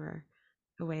them or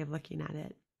a way of looking at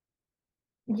it.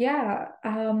 Yeah,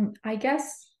 I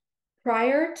guess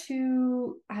prior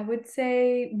to, I would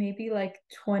say maybe like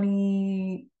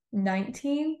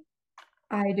 2019,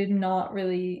 I did not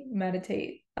really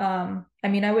meditate. I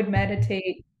mean, I would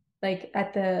meditate like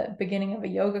at the beginning of a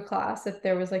yoga class if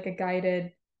there was like a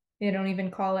guided, they don't even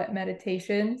call it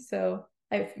meditation. So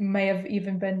I may have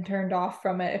even been turned off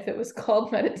from it if it was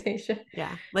called meditation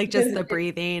Yeah, like just because the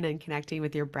breathing and connecting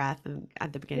with your breath and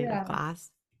at the beginning of yeah,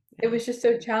 class. it Yeah. was just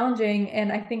so challenging.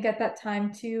 And I think at that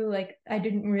time too, like I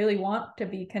didn't really want to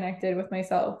be connected with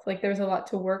myself. Like there was a lot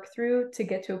to work through to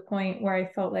get to a point where I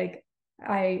felt like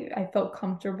I felt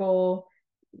comfortable,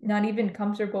 not even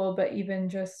comfortable, but even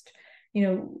just,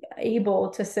 able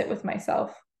to sit with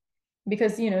myself.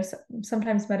 Because,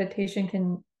 sometimes meditation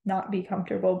can not be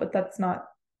comfortable, but that's not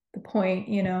the point.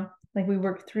 Like we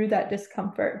work through that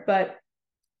discomfort. But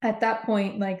at that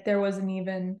point, like there wasn't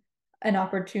even an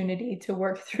opportunity to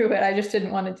work through it. I just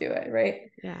didn't want to do it, right?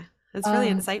 Yeah. That's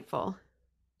really Um, insightful.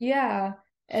 yeah.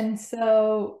 And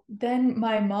so then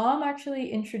my mom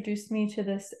actually introduced me to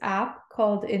this app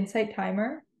called Insight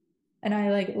Timer, and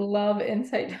I like love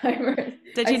Insight Timers.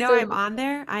 Did I you know started, I'm on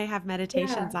there? I have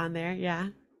meditations yeah, on there. Yeah.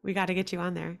 We got to get you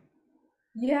on there.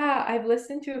 yeah, I've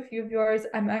listened to a few of yours.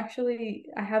 I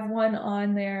have one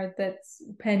on there that's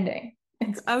pending.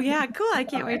 It's Oh yeah, cool. I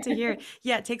can't wait bizarre. to hear it.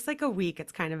 Yeah, it takes like a week.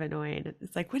 It's kind of annoying.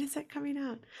 It's like, when is it coming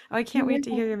out? Oh, I can't wait to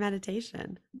hear your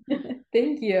meditation.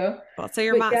 Thank you. Cool. So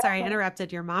your But mom, yeah, sorry, I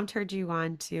interrupted. Your mom turned you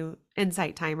on to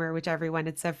Insight Timer, which everyone,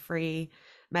 it's a free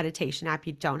meditation app.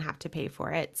 You don't have to pay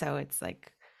for it. So it's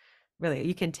like really,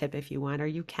 you can tip if you want, or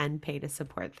you can pay to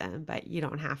support them, but you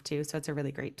don't have to. So it's a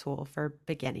really great tool for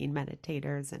beginning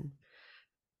meditators and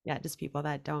yeah, just people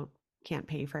that can't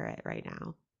pay for it right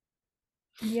now.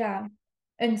 yeah.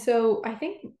 And so I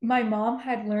think my mom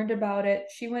had learned about it.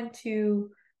 She went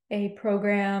to a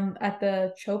program at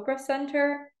the Chopra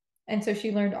Center. And so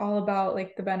she learned all about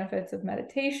like the benefits of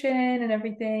meditation and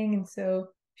everything. And so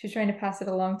she's trying to pass it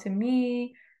along to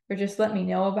me or just let me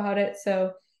know about it.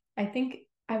 So I think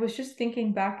I was just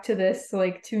thinking back to this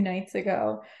like 2 nights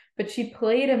ago, but she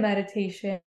played a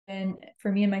meditation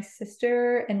for me and my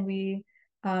sister, and we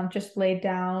just laid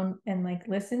down and like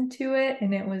listened to it.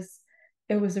 And it was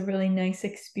a really nice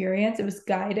experience. It was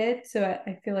guided, so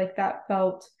I feel like that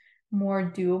felt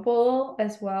more doable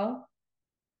as well.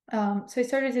 So I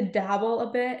started to dabble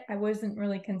a bit. I wasn't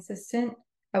really consistent.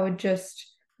 I would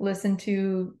just listen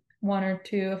to one or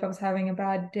two if I was having a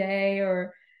bad day,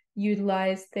 or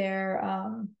utilize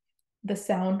the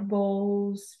sound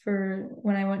bowls for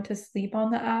when I went to sleep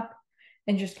on the app,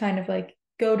 and just kind of like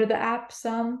go to the app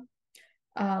some,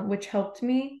 which helped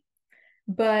me.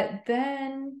 But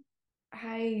then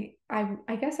I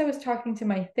guess I was talking to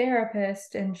my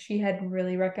therapist, and she had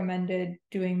really recommended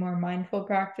doing more mindful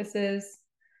practices.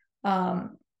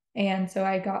 Um, and so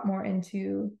I got more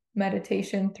into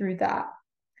meditation through that.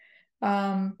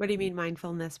 Um, What do you mean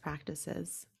mindfulness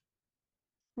practices?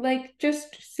 like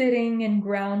just sitting and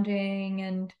grounding,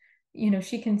 and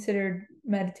she considered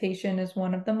meditation as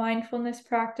one of the mindfulness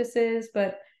practices,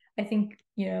 but I think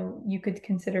you could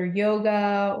consider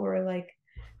yoga or like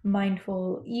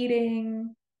mindful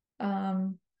eating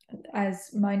um, as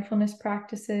mindfulness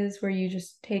practices, where you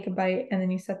just take a bite and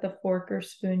then you set the fork or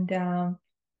spoon down,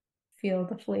 feel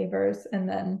the flavors, and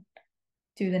then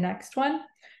do the next one.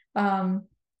 Um,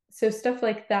 so stuff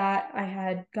like that I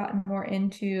had gotten more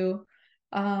into.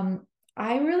 Um,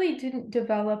 I really didn't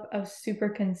develop a super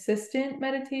consistent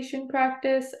meditation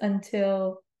practice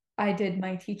until I did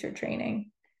my teacher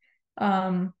training.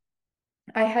 Um,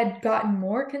 I had gotten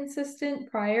more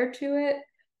consistent prior to it,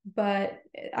 but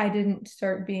I didn't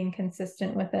start being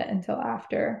consistent with it until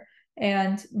after.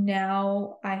 And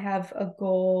now I have a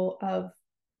goal of,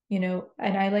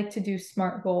 and I like to do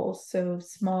SMART goals, so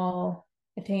small,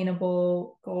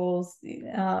 attainable goals.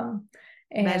 And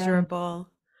Measurable.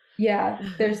 yeah,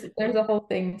 there's a whole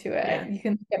thing to Yeah. it. You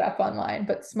can look it up online,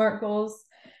 but SMART goals.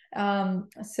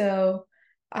 So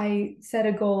I set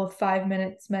a goal of 5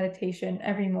 minutes meditation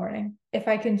every morning. If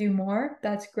I can do more,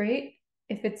 that's great.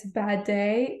 If it's a bad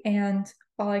day and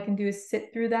all I can do is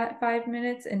sit through that 5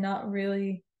 minutes and not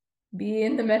really be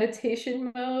in the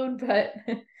meditation mode, but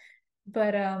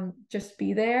just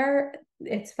be there.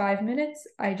 It's 5 minutes.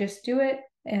 I just do it,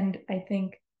 and I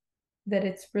think that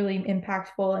it's really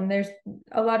impactful. And there's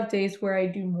a lot of days where I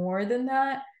do more than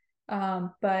that.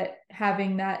 But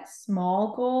having that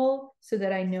small goal so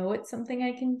that I know it's something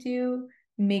I can do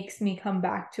makes me come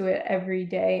back to it every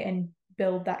day and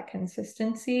build that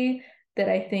consistency that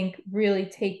I think really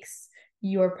takes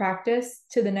your practice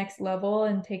to the next level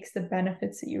and takes the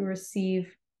benefits that you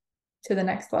receive to the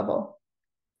next level.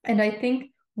 And I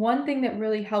think one thing that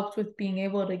really helped with being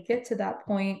able to get to that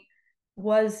point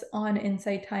was on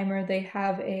Insight Timer. They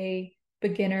have a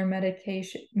beginner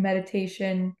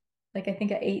meditation, like I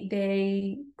think an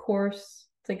 8-day course.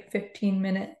 It's like 15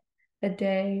 minute a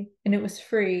day, and it was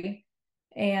free.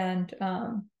 And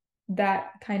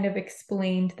that kind of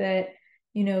explained that,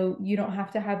 you don't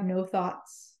have to have no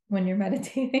thoughts when you're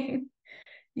meditating.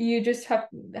 You just have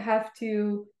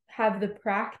to have the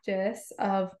practice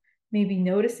of maybe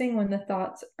noticing when the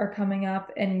thoughts are coming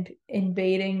up and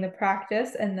invading the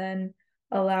practice, and then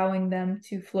allowing them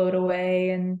to float away.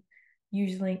 And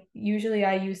usually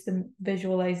I use the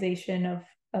visualization of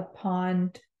a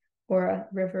pond or a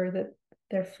river, that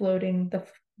they're floating,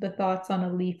 the thoughts on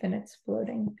a leaf, and it's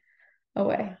floating Yeah.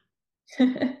 away.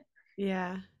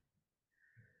 Yeah.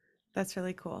 That's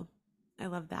really cool. I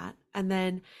love that. And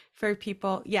then for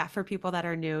people, yeah, for people that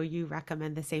are new, you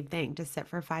recommend the same thing, to sit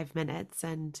for 5 minutes.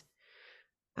 And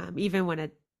even when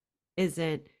it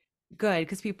isn't good,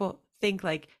 because people think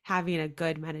like having a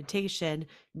good meditation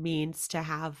means to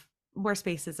have more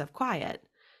spaces of quiet.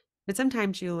 But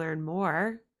sometimes you learn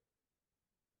more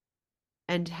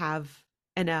and have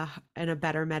in a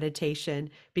better meditation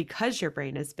because your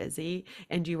brain is busy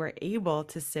and you were able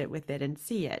to sit with it and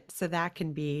see it. So that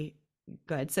can be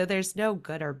good. So there's no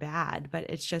good or bad, but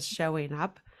it's just showing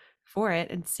up for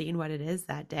it and seeing what it is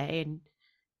that day and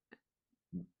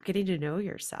getting to know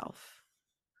yourself.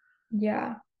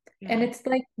 Yeah. And Yeah. it's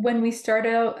like when we start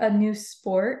out a new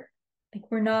sport, like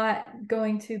we're not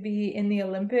going to be in the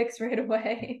Olympics right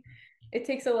away. It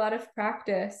takes a lot of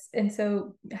practice. And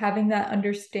so having that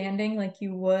understanding like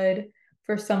you would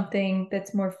for something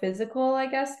that's more physical, I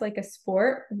guess, like a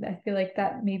sport, I feel like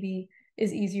that maybe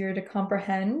is easier to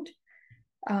comprehend.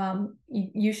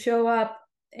 You show up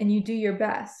and you do your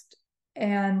best,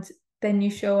 and then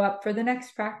you show up for the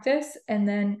next practice, and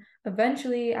then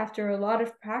eventually after a lot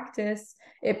of practice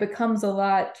it becomes a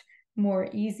lot more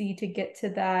easy to get to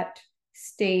that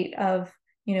state of,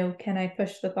 can I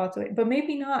push the thoughts away? But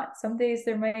maybe not. Some days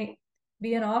there might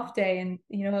be an off day, and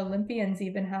Olympians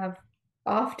even have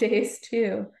off days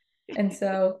too. And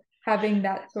so having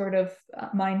that sort of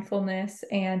mindfulness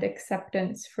and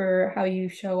acceptance for how you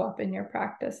show up in your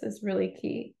practice is really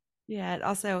key. Yeah. And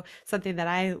also, something that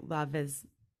I love is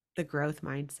the growth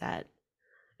mindset.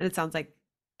 And it sounds like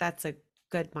that's a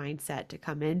good mindset to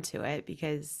come into it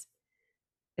because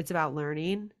it's about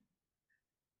learning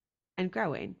and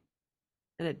growing.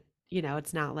 And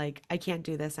it's not like I can't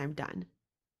do this, I'm done.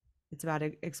 It's about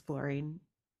exploring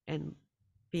and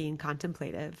being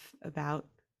contemplative about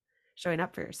showing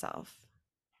up for yourself.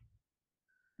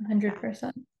 Yeah.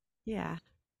 100%. Yeah.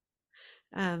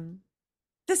 Um,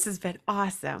 this has been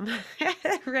awesome.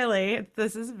 Really,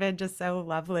 this has been just so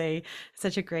lovely.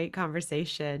 Such a great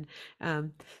conversation.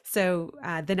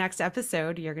 The next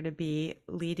episode, you're going to be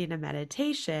leading a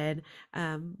meditation.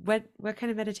 What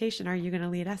kind of meditation are you going to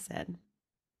lead us in?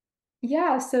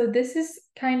 Yeah, so this is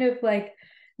kind of like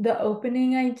the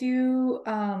opening. I do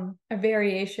a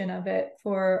variation of it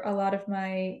for a lot of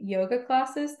my yoga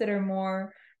classes that are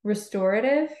more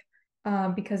restorative,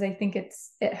 because I think it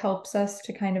helps us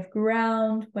to kind of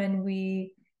ground when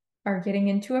we are getting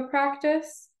into a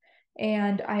practice.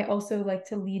 And I also like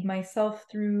to lead myself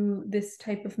through this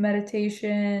type of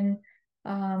meditation.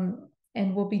 And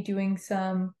we'll be doing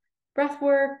some breath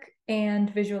work and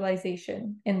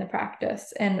visualization in the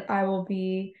practice. And I will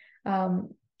be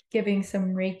giving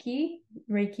some Reiki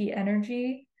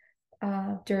energy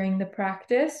during the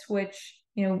practice, which,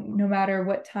 no matter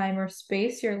what time or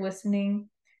space you're listening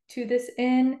to this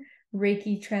in,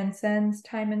 Reiki transcends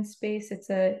time and space. It's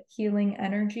a healing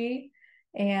energy.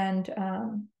 And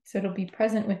so it'll be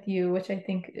present with you, which I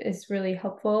think is really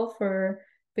helpful for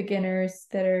beginners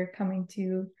that are coming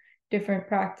to different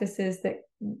practices that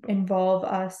involve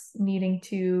us needing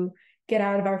to get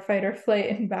out of our fight or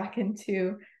flight and back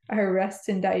into our rest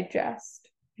and digest.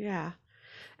 Yeah.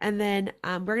 And then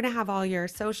we're going to have all your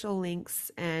social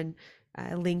links and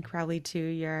a link probably to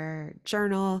your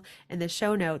journal and the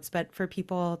show notes. But for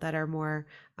people that are more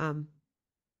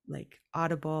like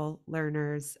Audible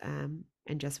learners and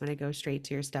just want to go straight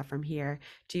to your stuff from here,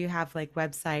 do you have like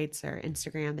websites or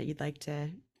Instagram that you'd like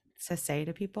to say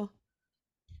to people?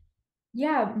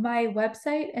 Yeah, my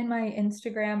website and my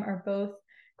Instagram are both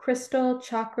Crystal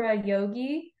Chakra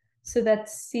Yogi. So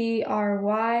that's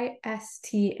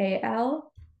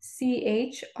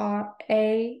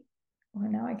CrystalChakra. Oh,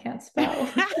 now I can't spell.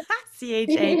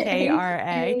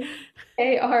 CHAKRA.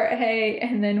 ChakRA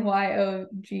and then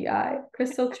YOGI.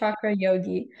 Crystal Chakra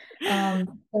Yogi. So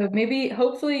maybe,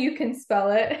 hopefully, you can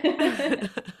spell it. Yeah,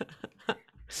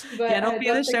 But it'll I'd be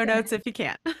in love the to show notes connect. if you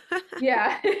can.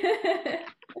 Yeah.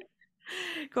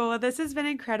 Cool. Well, this has been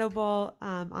incredible.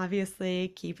 Obviously,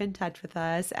 keep in touch with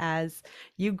us as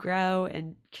you grow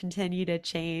and continue to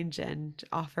change and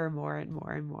offer more and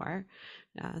more and more.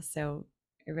 So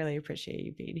I really appreciate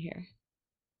you being here.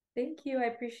 Thank you. I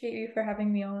appreciate you for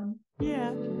having me on.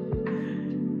 Yeah.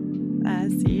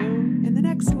 See you in the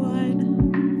next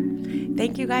one.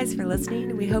 Thank you guys for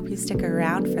listening. We hope you stick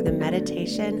around for the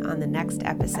meditation on the next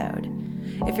episode.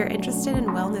 If you're interested in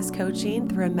wellness coaching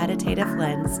through a meditative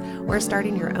lens or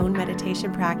starting your own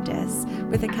meditation practice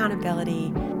with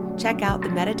accountability, check out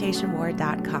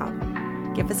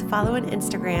themeditationward.com. Give us a follow on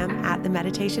Instagram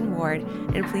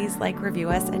 @themeditationward, and please like, review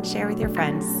us, and share with your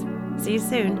friends. See you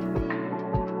soon.